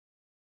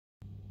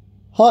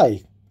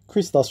Hi,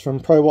 Christos from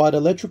ProWide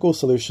Electrical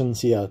Solutions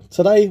here.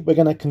 Today we're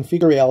going to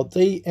configure our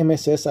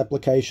DMSS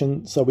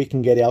application so we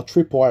can get our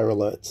tripwire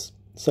alerts.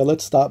 So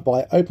let's start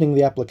by opening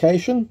the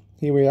application.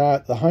 Here we are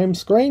at the home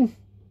screen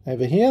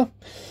over here.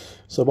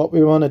 So what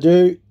we want to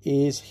do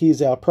is,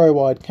 here's our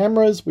ProWide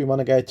cameras. We want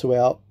to go to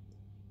our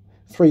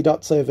three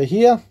dots over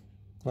here.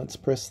 Let's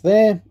press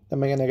there.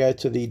 Then we're going to go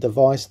to the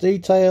device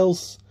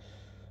details,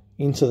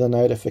 into the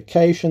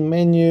notification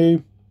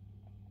menu.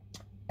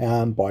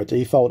 By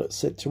default it's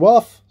set to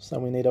off, so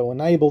we need to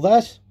enable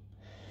that.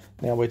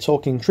 Now we're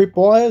talking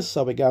tripwires,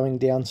 so we're going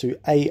down to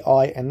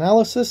AI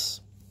analysis.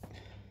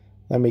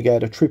 Then we go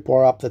to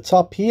tripwire up the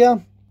top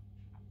here.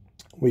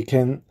 We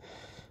can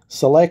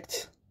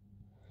select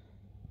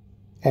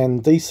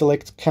and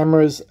deselect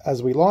cameras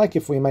as we like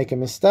if we make a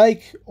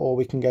mistake, or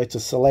we can go to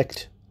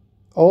select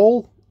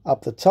all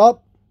up the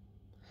top.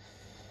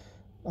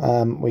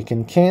 We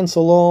can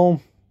cancel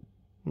all.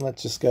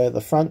 Let's just go to the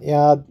front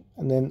yard.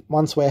 And then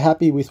once we're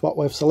happy with what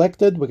we've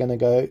selected, we're going to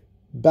go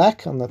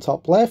back on the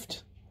top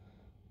left,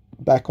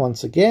 back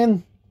once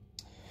again.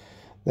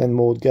 Then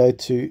we'll go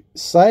to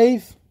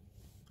save.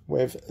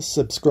 We've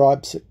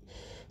subscribed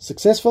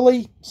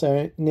successfully.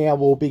 So now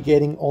we'll be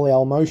getting all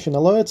our motion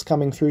alerts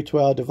coming through to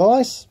our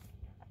device.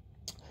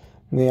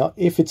 Now,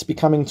 if it's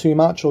becoming too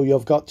much or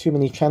you've got too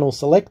many channels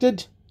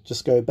selected,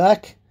 just go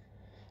back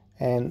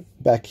and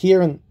back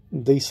here and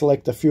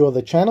deselect a few of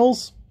the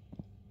channels.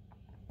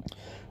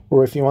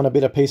 Or if you want a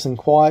bit of peace and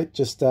quiet,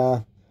 just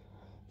turn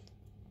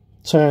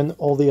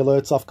all the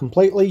alerts off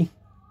completely.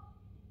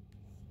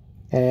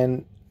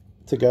 And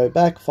to go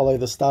back, follow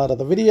the start of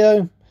the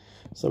video.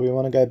 So we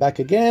want to go back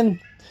again.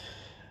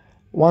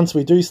 Once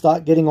we do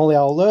start getting all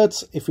our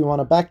alerts, if we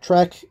want to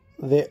backtrack,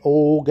 they're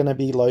all going to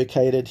be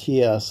located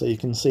here. So you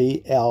can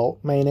see our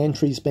main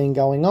entries been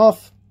going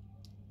off.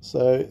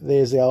 So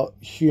there's our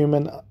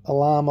human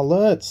alarm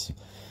alerts.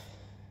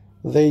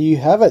 There you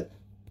have it.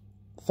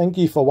 Thank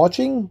you for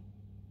watching.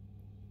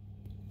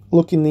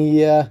 Look in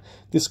the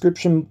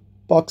description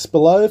box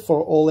below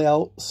for all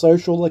our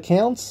social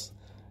accounts,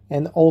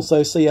 and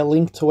also see a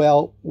link to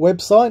our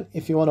website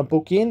if you want to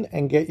book in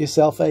and get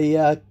yourself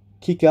a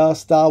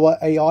kick-ass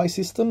Dahua AI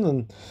system.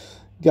 Then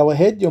go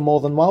ahead, you're more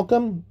than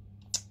welcome.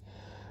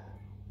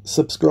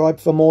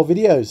 Subscribe for more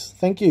videos.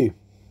 Thank you.